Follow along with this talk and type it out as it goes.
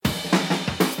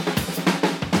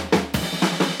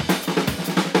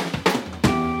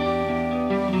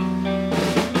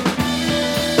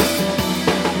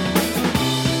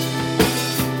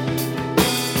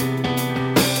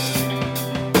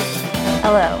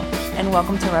and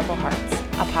welcome to Rebel Hearts,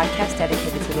 a podcast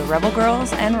dedicated to the rebel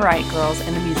girls and riot girls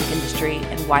in the music industry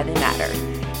and why they matter.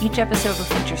 Each episode will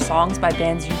feature songs by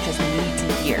bands you just need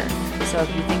to hear. So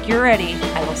if you think you're ready,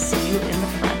 I will see you in the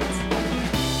front.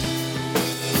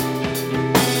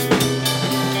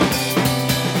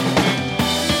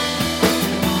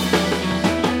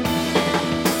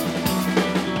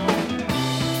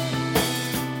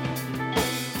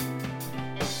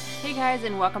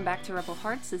 And welcome back to Rebel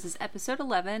Hearts. This is episode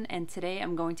 11, and today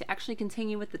I'm going to actually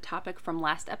continue with the topic from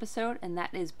last episode, and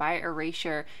that is by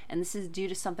Erasure. And this is due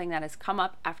to something that has come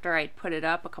up after I put it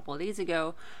up a couple of days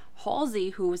ago.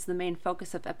 Halsey, who was the main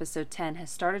focus of episode 10, has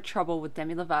started trouble with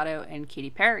Demi Lovato and Katy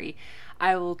Perry.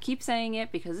 I will keep saying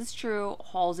it because it's true.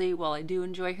 Halsey, while I do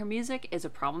enjoy her music, is a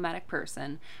problematic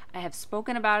person. I have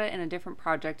spoken about it in a different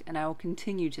project, and I will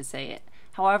continue to say it.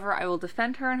 However, I will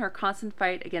defend her in her constant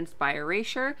fight against By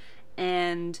Erasure.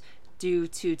 And due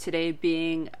to today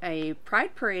being a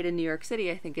Pride Parade in New York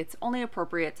City, I think it's only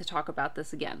appropriate to talk about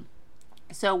this again.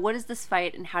 So what is this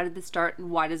fight, and how did this start, and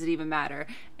why does it even matter?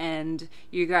 And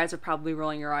you guys are probably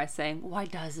rolling your eyes saying, why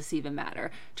does this even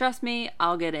matter? Trust me,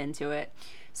 I'll get into it.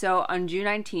 So on June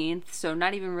 19th, so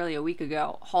not even really a week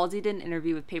ago, Halsey did an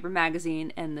interview with Paper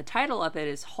Magazine, and the title of it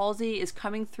is Halsey is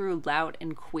Coming Through Loud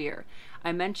and Queer.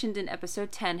 I mentioned in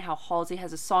episode 10 how Halsey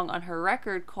has a song on her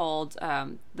record called,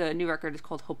 the new record is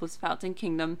called Hopeless Fountain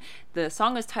Kingdom. The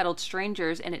song is titled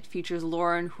Strangers, and it features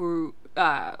Lauren Jauregui,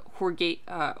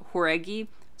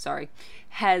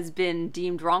 has been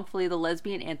deemed wrongfully the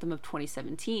lesbian anthem of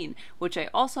 2017, which I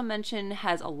also mentioned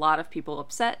has a lot of people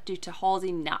upset due to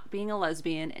Halsey not being a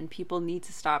lesbian, and people need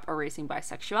to stop erasing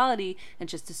bisexuality and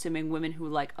just assuming women who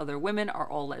like other women are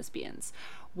all lesbians.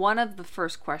 One of the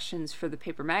first questions for the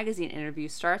Paper Magazine interview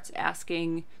starts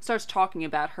talking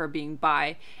about her being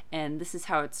bi, and this is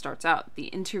how it starts out. The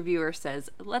interviewer says,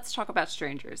 "Let's talk about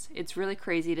Strangers. It's really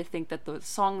crazy to think that the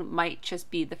song might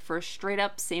just be the first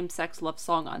straight-up same-sex love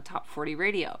song on Top 40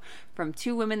 radio from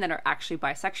two women that are actually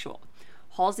bisexual."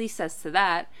 Halsey says to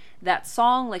that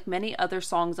song, like many other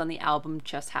songs on the album,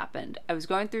 just happened. I was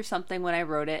going through something when I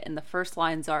wrote it, and the first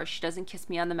lines are, she doesn't kiss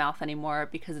me on the mouth anymore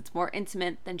because it's more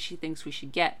intimate than she thinks we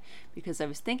should get. Because I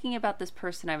was thinking about this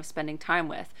person I was spending time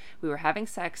with. We were having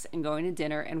sex and going to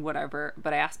dinner and whatever,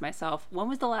 but I asked myself, when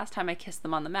was the last time I kissed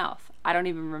them on the mouth? I don't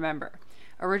even remember.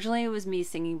 Originally, it was me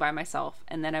singing by myself,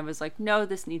 and then I was like, no,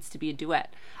 this needs to be a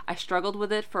duet. I struggled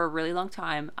with it for a really long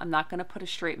time. I'm not going to put a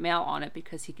straight male on it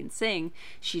because he can sing.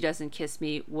 She doesn't kiss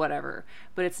me, whatever.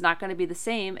 But it's not going to be the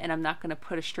same, and I'm not going to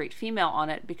put a straight female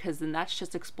on it because then that's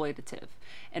just exploitative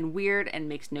and weird and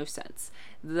makes no sense.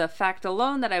 The fact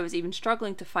alone that I was even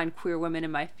struggling to find queer women in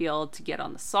my field to get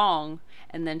on the song,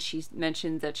 and then she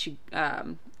mentioned that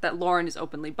that Lauren is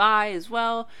openly bi as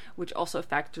well, which also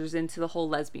factors into the whole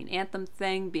lesbian anthem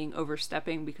thing being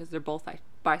overstepping because they're both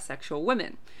bisexual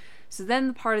women. So then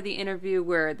the part of the interview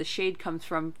where the shade comes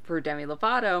from for Demi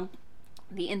Lovato,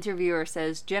 the interviewer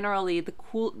says, generally, the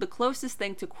closest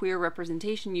thing to queer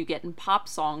representation you get in pop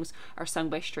songs are sung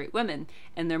by straight women,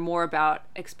 and they're more about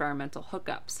experimental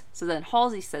hookups. So then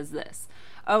Halsey says this,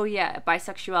 oh yeah,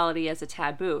 bisexuality as a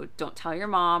taboo. Don't tell your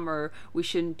mom, or we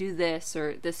shouldn't do this,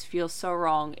 or this feels so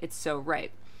wrong, it's so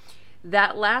right.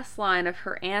 That last line of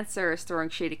her answer is throwing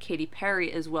shade at Katy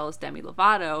Perry as well as Demi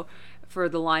Lovato for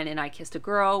the line in I Kissed a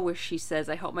Girl, where she says,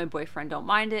 I hope my boyfriend don't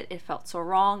mind it. It felt so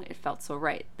wrong. It felt so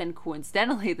right. Then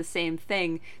coincidentally, the same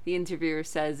thing the interviewer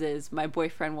says is, my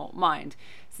boyfriend won't mind.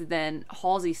 So then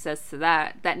Halsey says to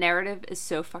that narrative is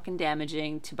so fucking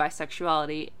damaging to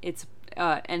bisexuality.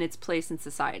 And its place in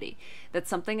society. That's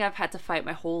something I've had to fight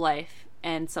my whole life,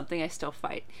 and something I still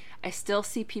fight. I still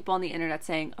see people on the internet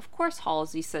saying, of course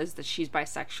Halsey says that she's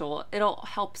bisexual. It'll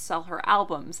help sell her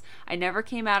albums. I never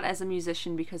came out as a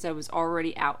musician because I was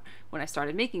already out when I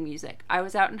started making music. I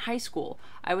was out in high school.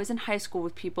 I was in high school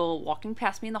with people walking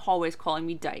past me in the hallways calling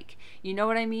me dyke. You know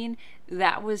what I mean?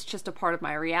 That was just a part of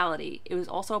my reality. It was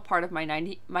also a part of my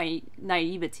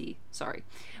naivety.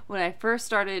 When I first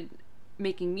started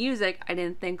making music, I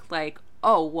didn't think like,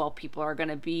 oh, well, people are going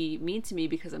to be mean to me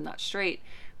because I'm not straight.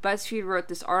 BuzzFeed wrote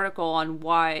this article on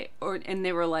and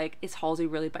they were like, is Halsey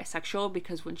really bisexual?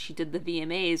 Because when she did the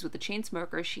VMAs with the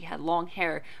Chainsmokers, she had long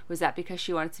hair. Was that because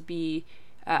she wanted to be,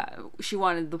 she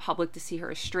wanted the public to see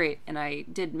her as straight? And I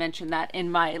did mention that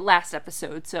in my last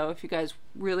episode. So if you guys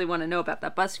really want to know about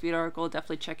that BuzzFeed article,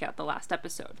 definitely check out the last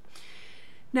episode.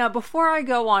 Now, before I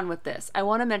go on with this, I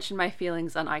want to mention my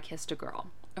feelings on I Kissed a Girl.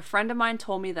 A friend of mine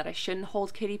told me that I shouldn't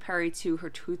hold Katy Perry to her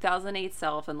 2008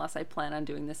 self unless I plan on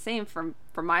doing the same for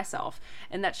myself,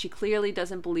 and that she clearly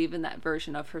doesn't believe in that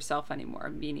version of herself anymore,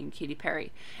 meaning Katy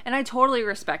Perry. And I totally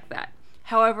respect that.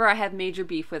 However, I have major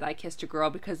beef with I Kissed a Girl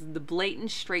because of the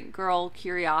blatant straight girl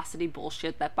curiosity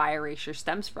bullshit that bi erasure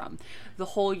stems from. The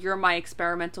whole "you're my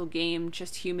experimental game,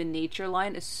 just human nature"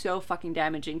 line is so fucking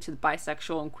damaging to the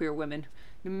bisexual and queer women,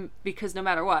 because no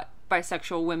matter what,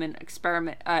 bisexual women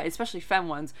experiment, especially femme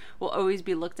ones, will always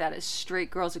be looked at as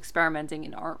straight girls experimenting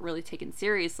and aren't really taken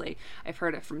seriously. I've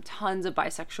heard it from tons of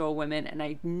bisexual women, and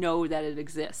I know that it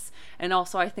exists. And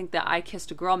also, I think that I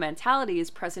Kissed a Girl mentality is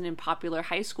present in popular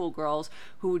high school girls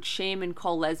who would shame and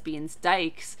call lesbians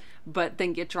dykes, but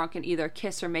then get drunk and either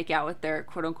kiss or make out with their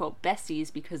quote-unquote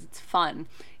besties because it's fun.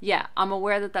 Yeah, I'm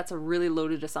aware that that's a really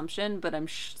loaded assumption, but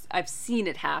I've seen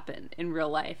it happen in real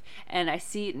life, and I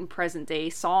see it in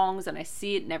present-day songs, and I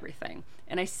see it in everything,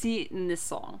 and I see it in this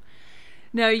song.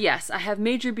 Now, yes, I have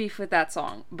major beef with that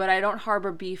song, but I don't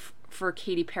harbor beef for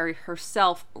Katy Perry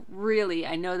herself, really.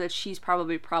 I know that she's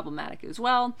probably problematic as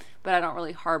well, but I don't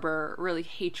really harbor really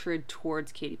hatred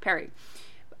towards Katy Perry.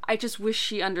 I just wish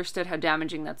she understood how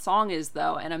damaging that song is,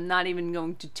 though, and I'm not even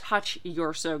going to touch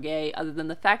 "You're So Gay," other than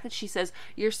the fact that she says,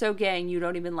 "You're so gay and you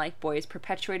don't even like boys,"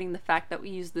 perpetuating the fact that we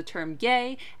use the term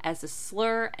gay as a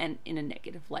slur and in a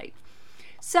negative light.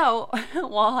 So,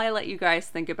 while I let you guys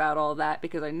think about all that,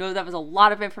 because I know that was a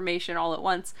lot of information all at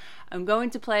once, I'm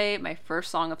going to play my first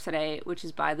song of today, which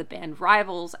is by the band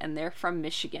Rivals, and they're from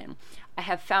Michigan. I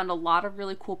have found a lot of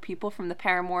really cool people from the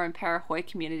Paramore and Parahoy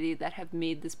community that have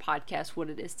made this podcast what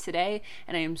it is today,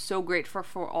 and I am so grateful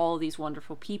for all of these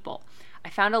wonderful people. I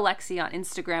found Alexi on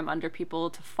Instagram under people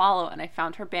to follow, and I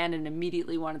found her band and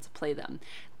immediately wanted to play them.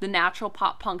 The natural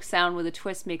pop punk sound with a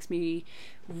twist makes me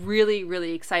really,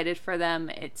 really excited for them.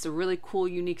 It's a really cool,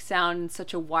 unique sound in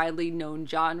such a widely known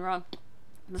genre.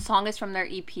 The song is from their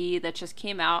EP that just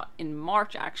came out in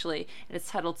March, actually, and it's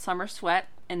titled Summer Sweat,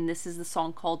 and this is the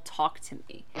song called Talk to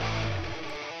Me.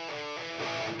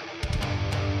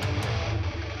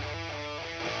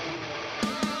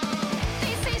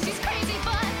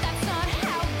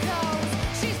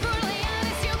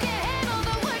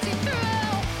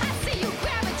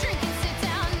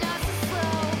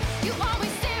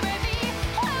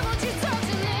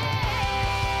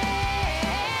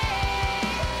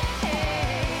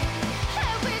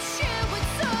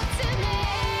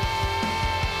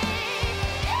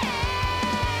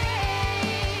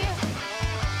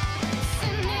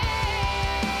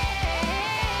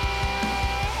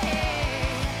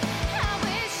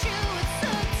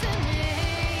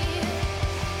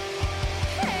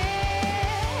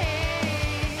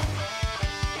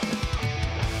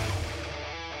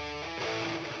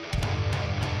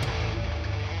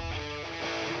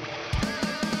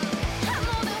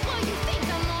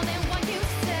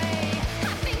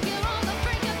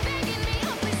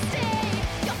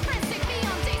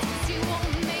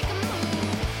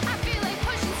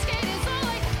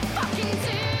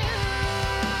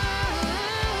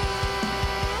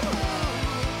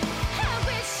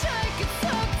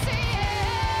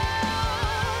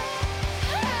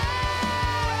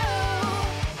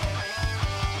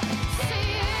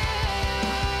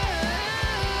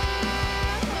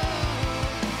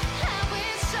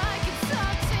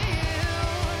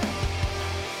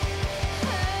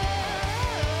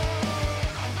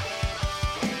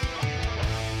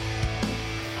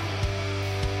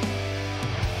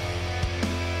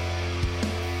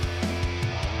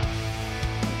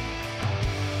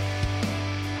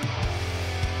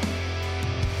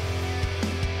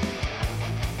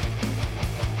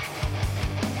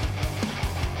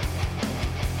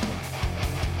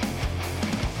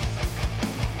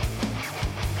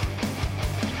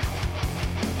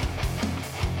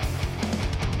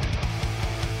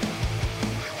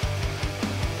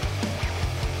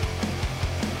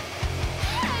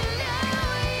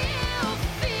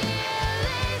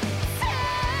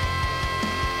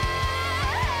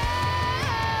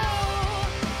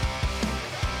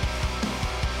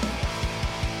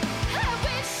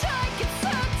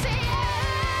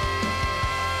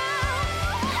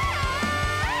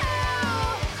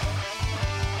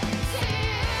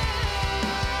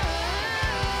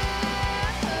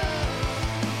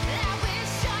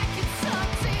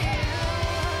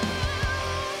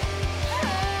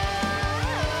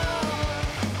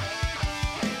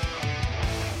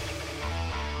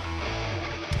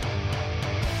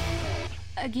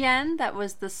 Again, that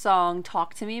was the song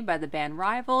Talk to Me by the band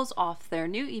Rivals off their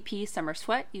new EP, Summer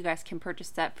Sweat. You guys can purchase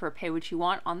that for Pay What You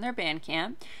Want on their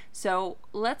Bandcamp. So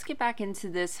let's get back into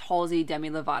this Halsey Demi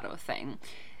Lovato thing.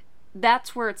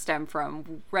 That's where it stemmed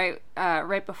from. Right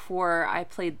before I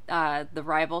played the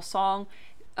Rival song,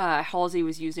 Halsey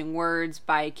was using words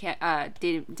by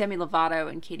Demi Lovato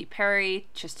and Katy Perry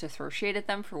just to throw shade at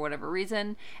them for whatever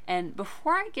reason. And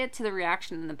before I get to the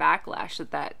reaction and the backlash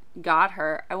that got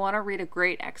her, I want to read a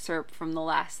great excerpt from the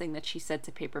last thing that she said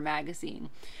to Paper Magazine.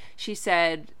 She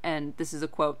said, and this is a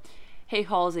quote, "Hey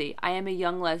Halsey, I am a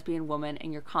young lesbian woman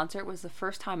and your concert was the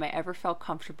first time I ever felt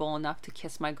comfortable enough to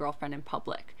kiss my girlfriend in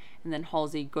public." And then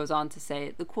Halsey goes on to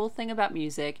say, "The cool thing about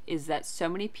music is that so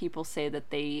many people say that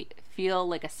they feel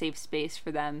like a safe space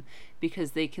for them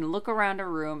because they can look around a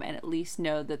room and at least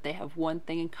know that they have one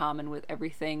thing in common with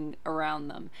everything around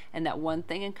them. And that one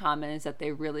thing in common is that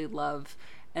they really love,"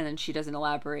 and then she doesn't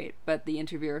elaborate, but the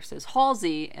interviewer says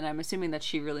Halsey, and I'm assuming that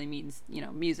she really means,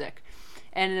 music.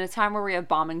 And in a time where we have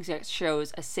bombing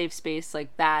shows, a safe space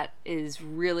like that is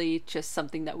really just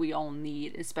something that we all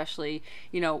need, especially,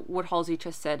 what Halsey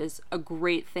just said is a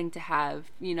great thing to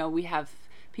have. We have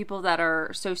people that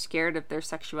are so scared of their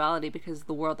sexuality because of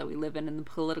the world that we live in and the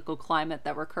political climate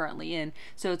that we're currently in.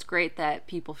 So it's great that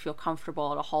people feel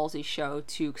comfortable at a Halsey show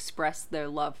to express their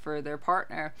love for their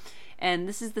partner. And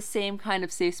this is the same kind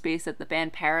of safe space that the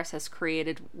band Paris has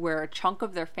created, where a chunk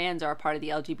of their fans are a part of the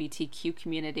LGBTQ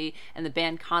community, and the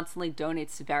band constantly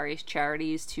donates to various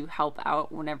charities to help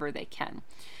out whenever they can.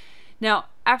 Now,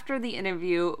 after the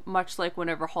interview, much like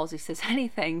whenever Halsey says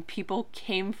anything, people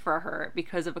came for her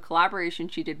because of a collaboration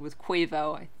she did with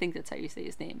Quavo. I think that's how you say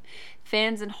his name.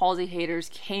 Fans and Halsey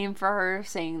haters came for her,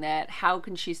 saying that how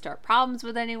can she start problems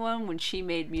with anyone when she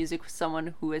made music with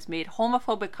someone who has made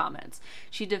homophobic comments.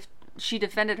 She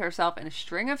defended herself in a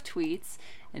string of tweets,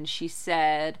 and she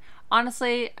said,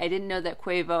 "Honestly, I didn't know that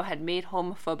Quavo had made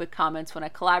homophobic comments when I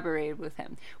collaborated with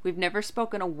him. We've never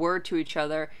spoken a word to each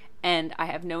other, and I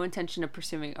have no intention of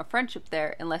pursuing a friendship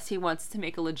there unless he wants to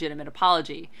make a legitimate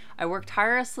apology. I work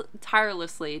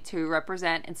tirelessly to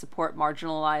represent and support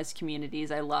marginalized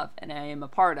communities I love and I am a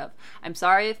part of. I'm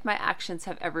sorry if my actions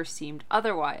have ever seemed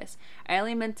otherwise. I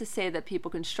only meant to say that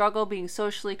people can struggle being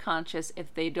socially conscious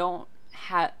if they don't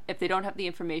have the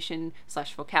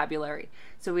information/vocabulary.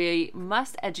 So we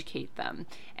must educate them.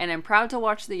 And I'm proud to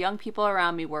watch the young people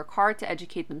around me work hard to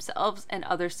educate themselves and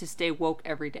others to stay woke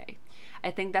every day. I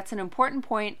think that's an important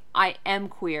point. I am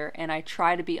queer and I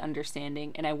try to be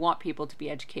understanding and I want people to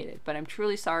be educated, but I'm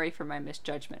truly sorry for my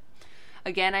misjudgment.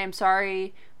 Again, I am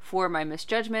sorry for my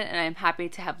misjudgment and I am happy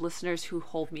to have listeners who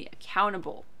hold me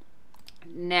accountable."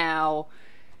 Now,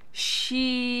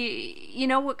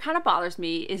 what kind of bothers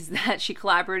me is that she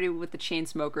collaborated with the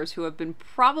Chainsmokers, who have been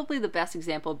probably the best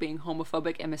example of being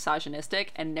homophobic and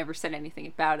misogynistic, and never said anything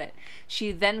about it.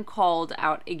 She then called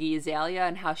out Iggy Azalea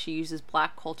and how she uses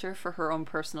black culture for her own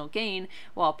personal gain,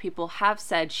 while people have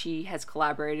said she has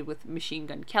collaborated with Machine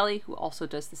Gun Kelly, who also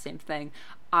does the same thing.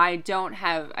 I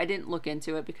didn't look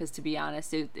into it because, to be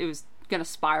honest, it was going to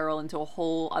spiral into a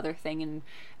whole other thing in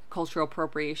cultural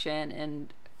appropriation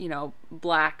and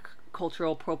black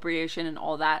cultural appropriation and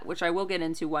all that, which I will get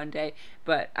into one day,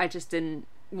 but I just didn't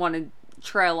want to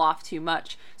trail off too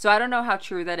much. So I don't know how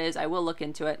true that is. I will look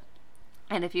into it.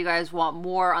 And if you guys want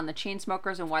more on the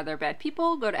Chainsmokers and why they're bad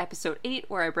people, go to episode 8,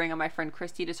 where I bring on my friend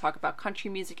Christy to talk about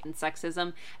country music and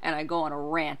sexism, and I go on a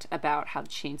rant about how the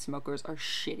Chainsmokers are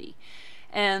shitty.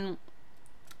 And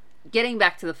getting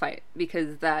back to the fight,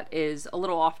 because that is a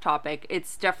little off topic.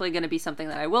 It's definitely going to be something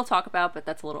that I will talk about, but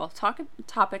that's a little off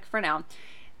topic for now.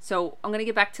 So I'm going to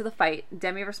get back to the fight.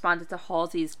 Demi responded to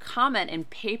Halsey's comment in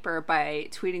Paper by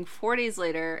tweeting 4 days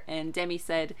later, and Demi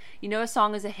said, "A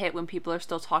song is a hit when people are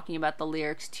still talking about the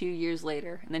lyrics 2 years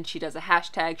later." And then she does a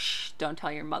hashtag, "Shh, don't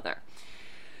tell your mother."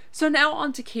 So now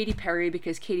on to Katy Perry,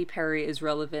 because Katy Perry is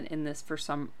relevant in this for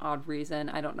some odd reason.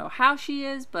 I don't know how she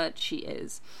is, but she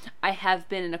is. I have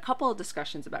been in a couple of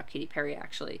discussions about Katy Perry,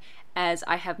 actually. As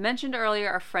I have mentioned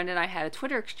earlier, a friend and I had a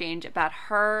Twitter exchange about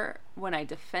her when I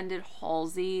defended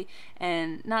Halsey,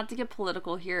 and not to get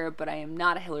political here, but I am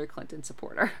not a Hillary Clinton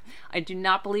supporter. I do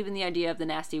not believe in the idea of the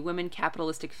nasty women,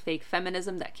 capitalistic fake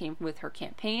feminism that came with her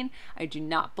campaign. I do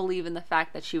not believe in the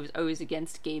fact that she was always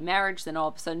against gay marriage, then all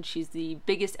of a sudden she's the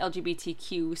biggest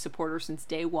LGBTQ supporter since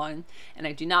day one, and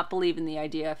I do not believe in the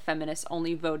idea feminists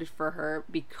only voted for her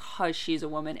because she's a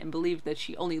woman and believe that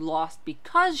she only lost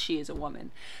because she is a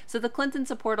woman. So the Clinton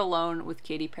support alone with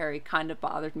Katy Perry kind of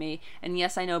bothered me, and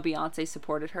yes, I know Beyonce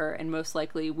supported her, and most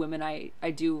likely women I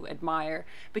do admire,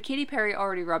 but Katy Perry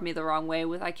already rubbed me the wrong way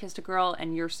with "I Kissed a Girl"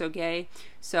 and "You're So Gay,"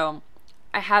 so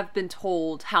I have been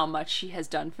told how much she has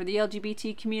done for the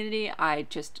LGBT community.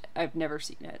 I've never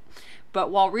seen it. But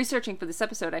while researching for this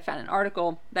episode, I found an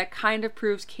article that kind of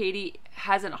proves Katy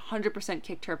hasn't 100%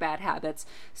 kicked her bad habits.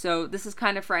 So this is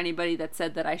kind of for anybody that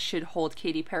said that I shouldn't hold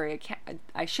Katy Perry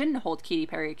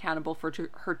accountable for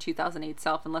her 2008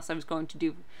 self unless I was going to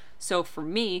do so for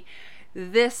me.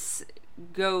 This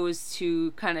goes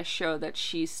to kind of show that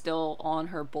she's still on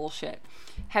her bullshit.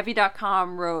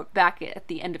 Heavy.com wrote back at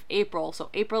the end of April, so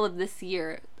April of this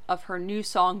year, of her new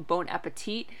song Bon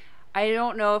Appetit. I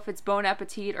don't know if it's Bon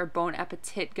Appetit or Bon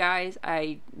Appetit, guys.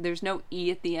 There's no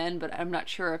E at the end, but I'm not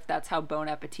sure if that's how Bon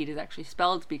Appetit is actually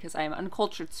spelled because I am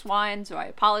uncultured swine, so I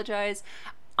apologize.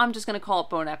 I'm just going to call it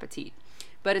Bon Appetit.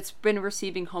 But it's been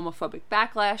receiving homophobic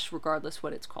backlash regardless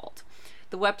what it's called.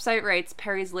 The website writes,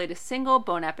 Perry's latest single,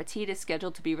 Bon Appetit, is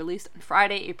scheduled to be released on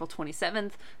Friday, April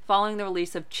 27th, following the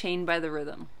release of Chained to the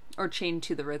Rhythm,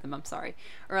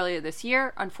 earlier this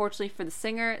year. Unfortunately for the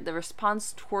singer, the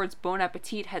response towards Bon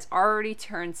Appetit has already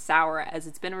turned sour, as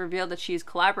it's been revealed that she is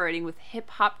collaborating with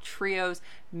hip-hop trios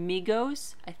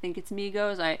Migos. I think it's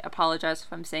Migos. I apologize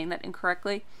if I'm saying that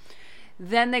incorrectly.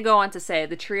 Then they go on to say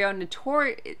the trio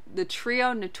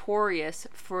notorious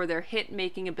for their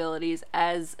hit-making abilities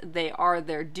as they are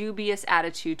their dubious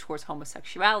attitude towards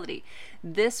homosexuality.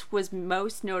 This was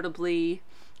most notably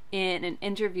in an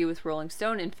interview with Rolling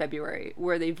Stone in February,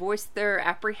 where they voiced their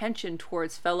apprehension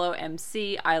towards fellow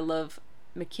MC I Love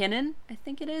McKinnon, I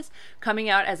think it is, coming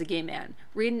out as a gay man.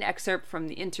 Read an excerpt from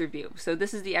the interview. So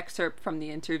this is the excerpt from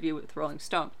the interview with Rolling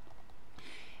Stone.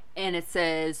 And it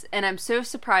says, and I'm so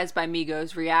surprised by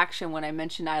Migos' reaction when I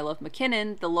mentioned I Love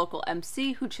McKinnon, the local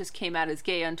MC who just came out as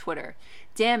gay on Twitter.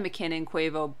 Damn McKinnon,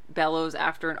 Quavo bellows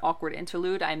after an awkward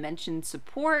interlude. I mentioned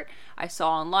support I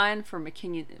saw online for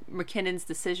McKinnon's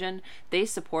decision. They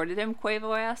supported him,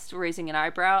 Quavo asked, raising an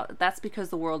eyebrow. That's because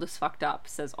the world is fucked up,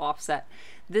 says Offset.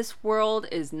 This world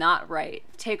is not right,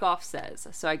 Takeoff says.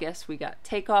 So I guess we got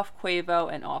Takeoff,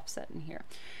 Quavo, and Offset in here.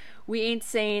 We ain't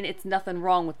saying it's nothing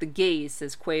wrong with the gays,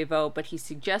 says Quavo, but he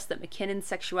suggests that McKinnon's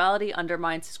sexuality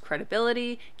undermines his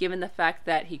credibility, given the fact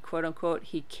that he, quote-unquote,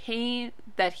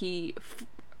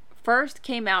 first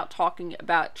came out talking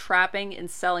about trapping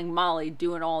and selling Molly,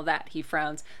 doing all that. He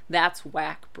frowns. That's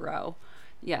whack, bro.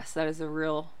 Yes, that is a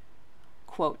real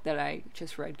quote that I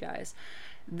just read, guys.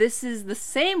 This is the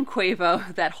same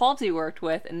Quavo that Halsey worked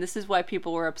with, and this is why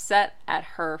people were upset at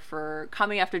her for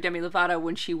coming after Demi Lovato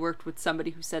when she worked with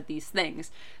somebody who said these things.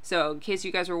 So, in case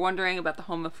you guys were wondering about the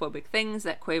homophobic things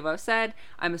that Quavo said,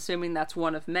 I'm assuming that's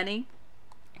one of many.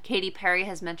 Katy Perry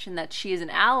has mentioned that she is an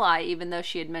ally, even though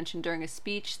she had mentioned during a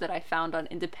speech that I found on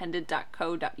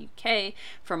independent.co.uk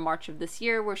from March of this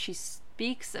year, where she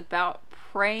speaks about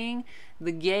praying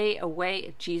the gay away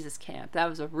at Jesus camp. That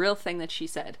was a real thing that she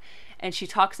said. And she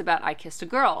talks about I Kissed a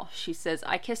Girl. She says,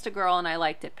 I kissed a girl and I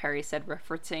liked it, Perry said,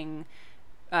 referencing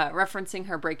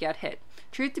her breakout hit.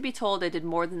 Truth to be told, I did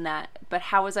more than that, but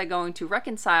how was I going to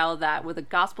reconcile that with a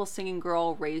gospel-singing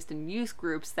girl raised in youth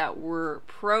groups that were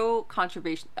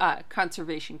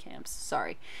pro-conservation camps?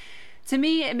 Sorry. To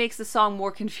me, it makes the song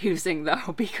more confusing,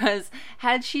 though, because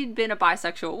had she been a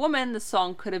bisexual woman, the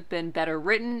song could have been better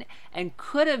written and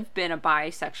could have been a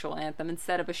bisexual anthem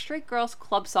instead of a straight girls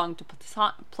club song to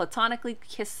platonically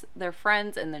kiss their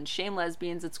friends and then shame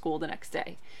lesbians at school the next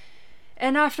day.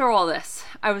 And after all this,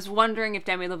 I was wondering if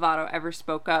Demi Lovato ever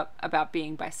spoke up about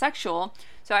being bisexual,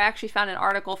 so I actually found an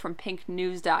article from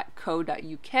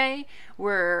pinknews.co.uk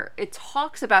where it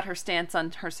talks about her stance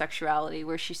on her sexuality,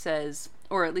 where she says,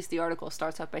 or at least the article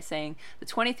starts off by saying, the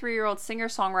 23-year-old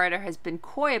singer-songwriter has been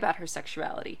coy about her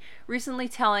sexuality, recently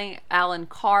telling Alan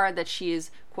Carr that she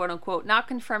is, quote-unquote, not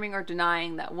confirming or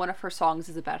denying that one of her songs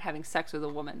is about having sex with a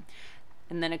woman.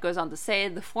 And then it goes on to say,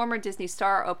 the former Disney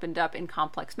star opened up in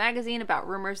Complex magazine about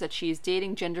rumors that she is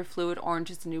dating gender-fluid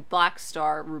Orange is the New Black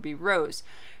star Ruby Rose.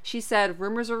 She said,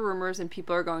 rumors are rumors and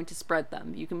people are going to spread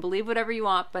them. You can believe whatever you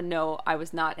want, but no, I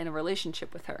was not in a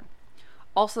relationship with her.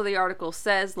 Also, the article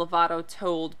says, Lovato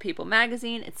told People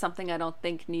magazine, it's something I don't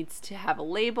think needs to have a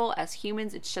label. As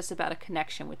humans, it's just about a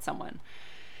connection with someone.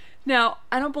 Now,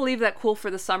 I don't believe that Cool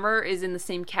for the Summer is in the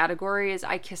same category as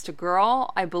I Kissed a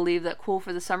Girl. I believe that Cool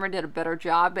for the Summer did a better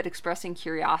job at expressing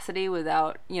curiosity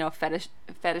without,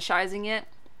 fetishizing it.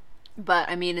 But,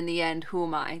 I mean, in the end, who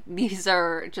am I? These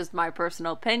are just my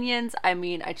personal opinions. I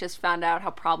mean, I just found out how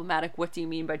problematic What Do You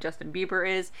Mean by Justin Bieber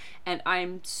is, and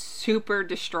I'm super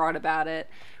distraught about it.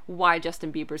 Why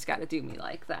Justin Bieber's got to do me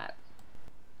like that.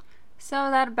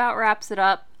 So that about wraps it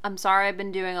up. I'm sorry I've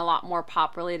been doing a lot more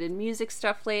pop related music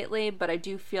stuff lately, but I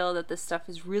do feel that this stuff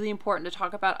is really important to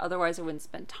talk about, otherwise I wouldn't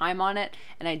spend time on it.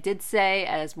 And I did say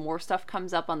as more stuff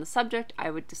comes up on the subject,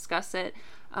 I would discuss it.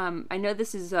 I know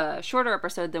this is a shorter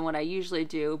episode than what I usually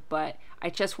do, but I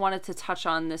just wanted to touch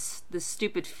on this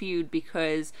stupid feud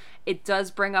because it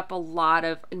does bring up a lot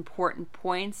of important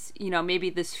points. You know, maybe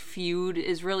this feud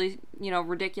is really,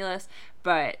 ridiculous,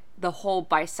 but the whole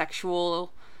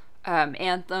bisexual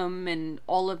anthem and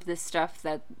all of this stuff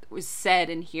that was said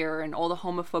in here and all the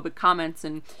homophobic comments,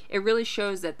 and it really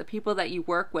shows that the people that you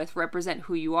work with represent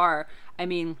who you are. I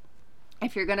mean,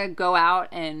 if you're gonna go out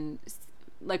and,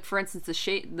 like, for instance, the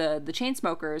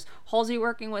Chainsmokers, Halsey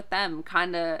working with them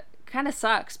kind of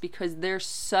sucks because they're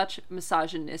such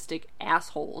misogynistic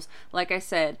assholes. Like I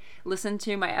said, listen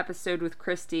to my episode with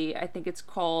Christy. I think it's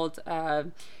called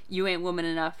You Ain't Woman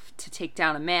Enough to Take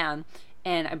Down a Man,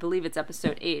 and I believe it's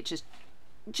episode 8.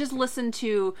 Just listen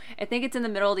to, I think it's in the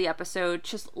middle of the episode,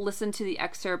 just listen to the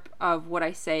excerpt of what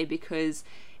I say, because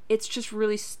it's just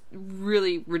really,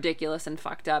 really ridiculous and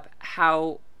fucked up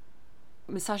how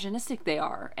misogynistic they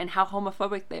are and how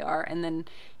homophobic they are. And then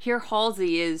here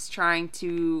Halsey is trying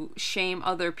to shame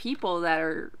other people that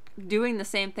are doing the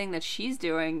same thing that she's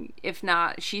doing, if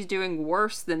not she's doing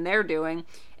worse than they're doing,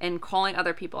 and calling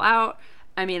other people out.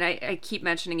 I mean, I keep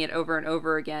mentioning it over and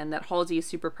over again that Halsey is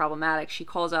super problematic. She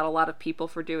calls out a lot of people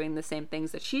for doing the same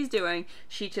things that she's doing.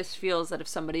 She just feels that if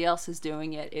somebody else is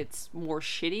doing it, it's more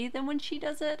shitty than when she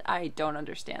does it. I don't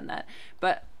understand that.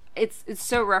 But it's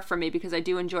so rough for me because I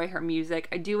do enjoy her music.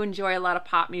 I do enjoy a lot of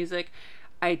pop music.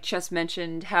 I just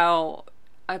mentioned how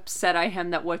upset I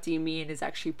am that What Do You Mean is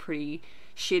actually pretty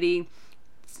shitty.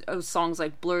 Songs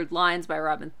like Blurred Lines by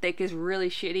Robin Thicke is really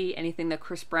shitty. Anything that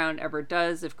Chris Brown ever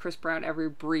does, if Chris Brown ever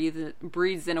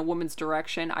breathes in a woman's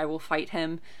direction, I will fight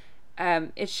him.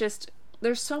 It's just,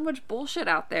 there's so much bullshit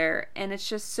out there, and it's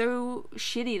just so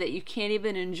shitty that you can't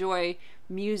even enjoy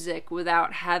music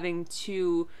without having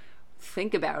to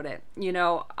think about it.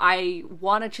 I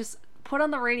want to just put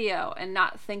on the radio and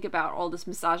not think about all this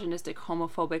misogynistic,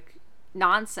 homophobic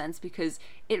nonsense, because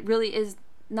it really is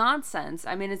nonsense.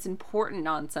 I mean, it's important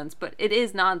nonsense, but it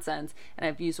is nonsense. And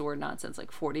I've used the word nonsense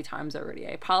like 40 times already.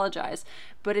 I apologize.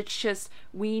 But it's just,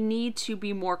 we need to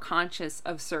be more conscious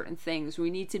of certain things. We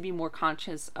need to be more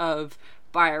conscious of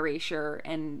bi-erasure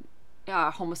and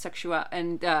homosexual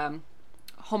and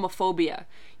homophobia.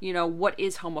 What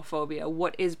is homophobia?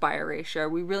 What is bi-erasure?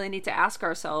 We really need to ask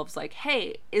ourselves, like,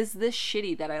 hey, is this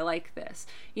shitty that I like this?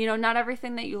 Not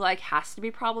everything that you like has to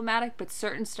be problematic, but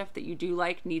certain stuff that you do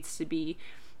like needs to be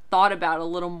thought about a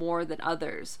little more than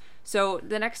others. So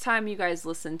the next time you guys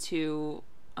listen to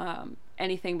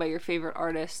anything by your favorite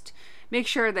artist, make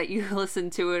sure that you listen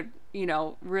to it,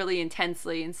 really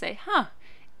intensely and say,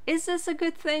 is this a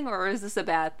good thing or is this a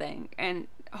bad thing? And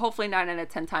hopefully 9 out of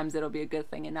 10 times it'll be a good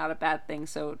thing and not a bad thing,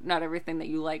 so not everything that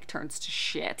you like turns to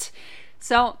shit.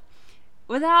 So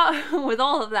with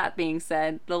all of that being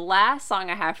said, the last song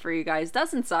I have for you guys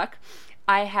doesn't suck.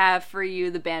 I have for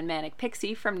you the band Manic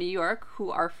Pixie from New York,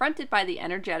 who are fronted by the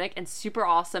energetic and super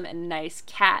awesome and nice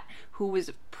Kat, who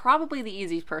was probably the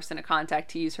easiest person to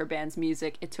contact to use her band's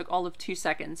music. It took all of 2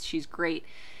 seconds. She's great.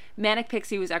 Manic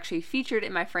Pixie was actually featured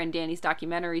in my friend Danny's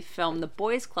documentary film The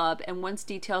Boys Club, and once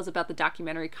details about the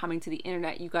documentary coming to the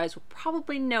internet, you guys will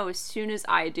probably know as soon as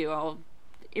I do. I'm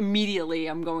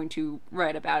going to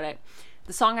write about it.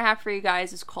 The song I have for you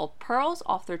guys is called Pearls,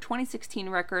 off their 2016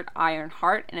 record Iron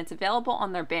Heart, and it's available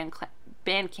on their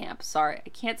Bandcamp. Sorry, I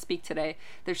can't speak today.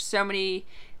 There's so many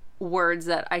words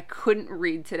that I couldn't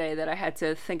read today that I had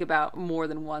to think about more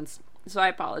than once, so I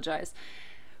apologize.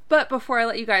 But before I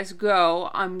let you guys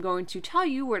go, I'm going to tell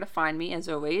you where to find me, as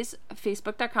always.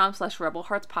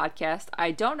 Facebook.com/RebelHeartsPodcast.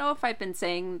 I don't know if I've been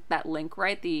saying that link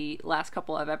right the last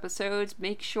couple of episodes.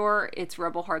 Make sure it's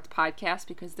Rebel Hearts Podcast,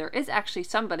 because there is actually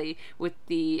somebody with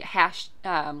the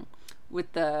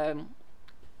with the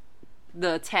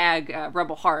tag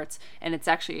Rebel Hearts, and it's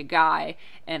actually a guy,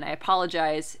 and I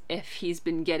apologize if he's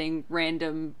been getting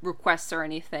random requests or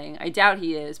anything. I doubt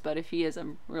he is, but if he is,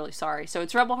 I'm really sorry. So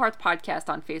it's Rebel Hearts Podcast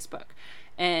on Facebook,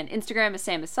 and Instagram is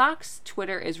Sam is Socks,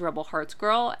 Twitter is Rebel Hearts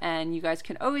Girl, and you guys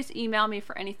can always email me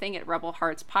for anything at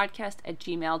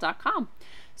rebelheartspodcast@gmail.com.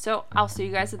 So I'll see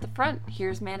you guys at the front.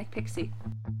 Here's Manic Pixie.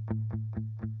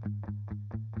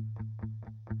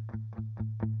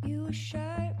 You were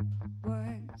sharp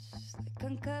words, like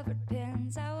uncovered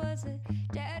pins. I was a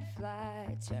dead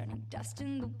fly, turning dust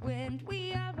in the wind.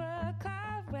 We are a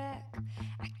car wreck,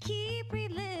 I keep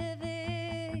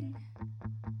reliving.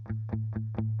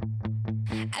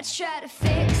 I I try to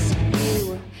fix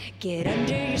you, get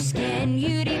under your skin,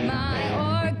 you'd eat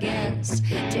my organs,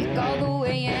 dig all the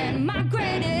way in. My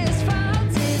greatest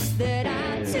fault is that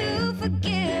I'm too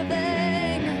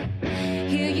forgiving.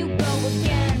 Here you go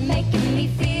again, making me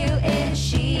feel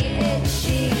itchy,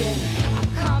 itchy. Our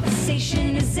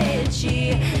conversation is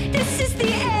itchy. This is the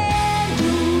end.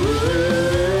 Ooh,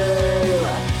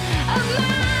 of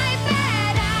my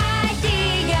bad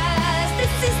ideas.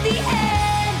 This is the end.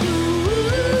 Ooh,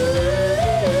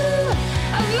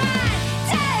 of my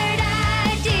tired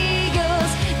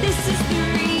ideals. This is the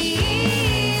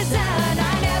reason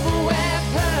I never wear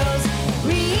pearls.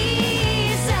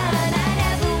 Reason I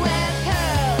never wear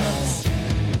pearls.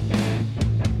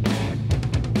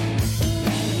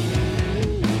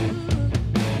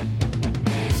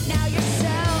 Now you're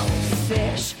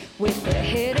selfish with a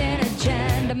hidden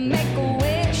agenda. Make a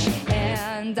wish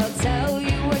and I'll tell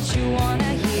you what you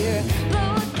wanna hear.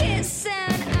 Blow a kiss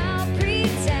and I'll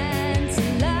pretend to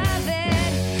love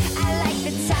it. I like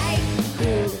the type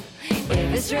who,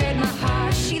 if it's read my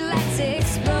heart, she likes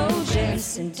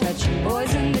explosions and touching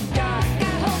boys in the dark.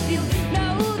 I hope you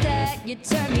know that you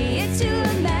turn me into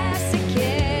a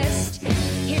masochist.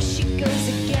 Here she goes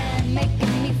again,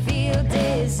 making me feel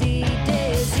dizzy,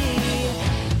 dizzy.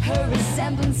 Her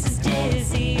resemblance is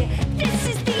dizzy. This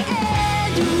is the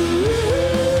end. Ooh,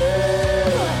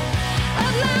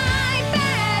 of my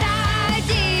bad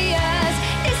ideas.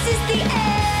 This is the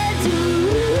end. Ooh,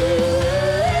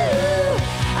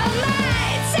 of my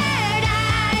tired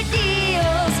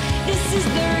ideals. This is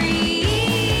the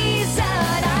reason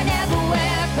I never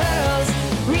wear pearls.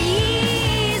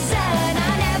 Reason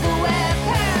I never wear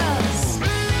pearls.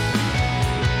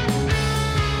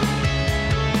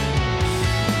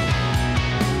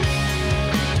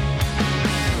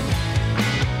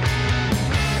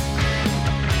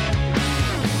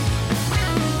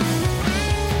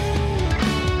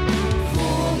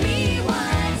 Fool me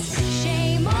once,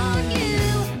 shame on you.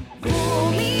 Fool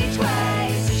me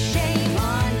twice, shame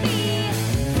on me.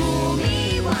 Fool me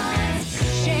once,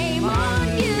 shame on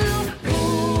you.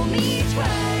 Fool me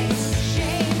twice,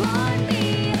 shame on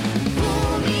me.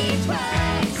 Fool me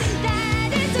twice, and that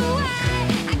is why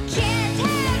I can't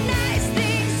have nice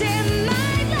things in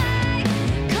my life.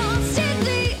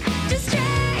 Constantly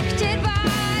distracted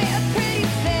by a pretty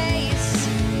face.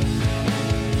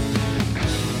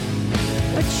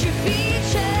 But you're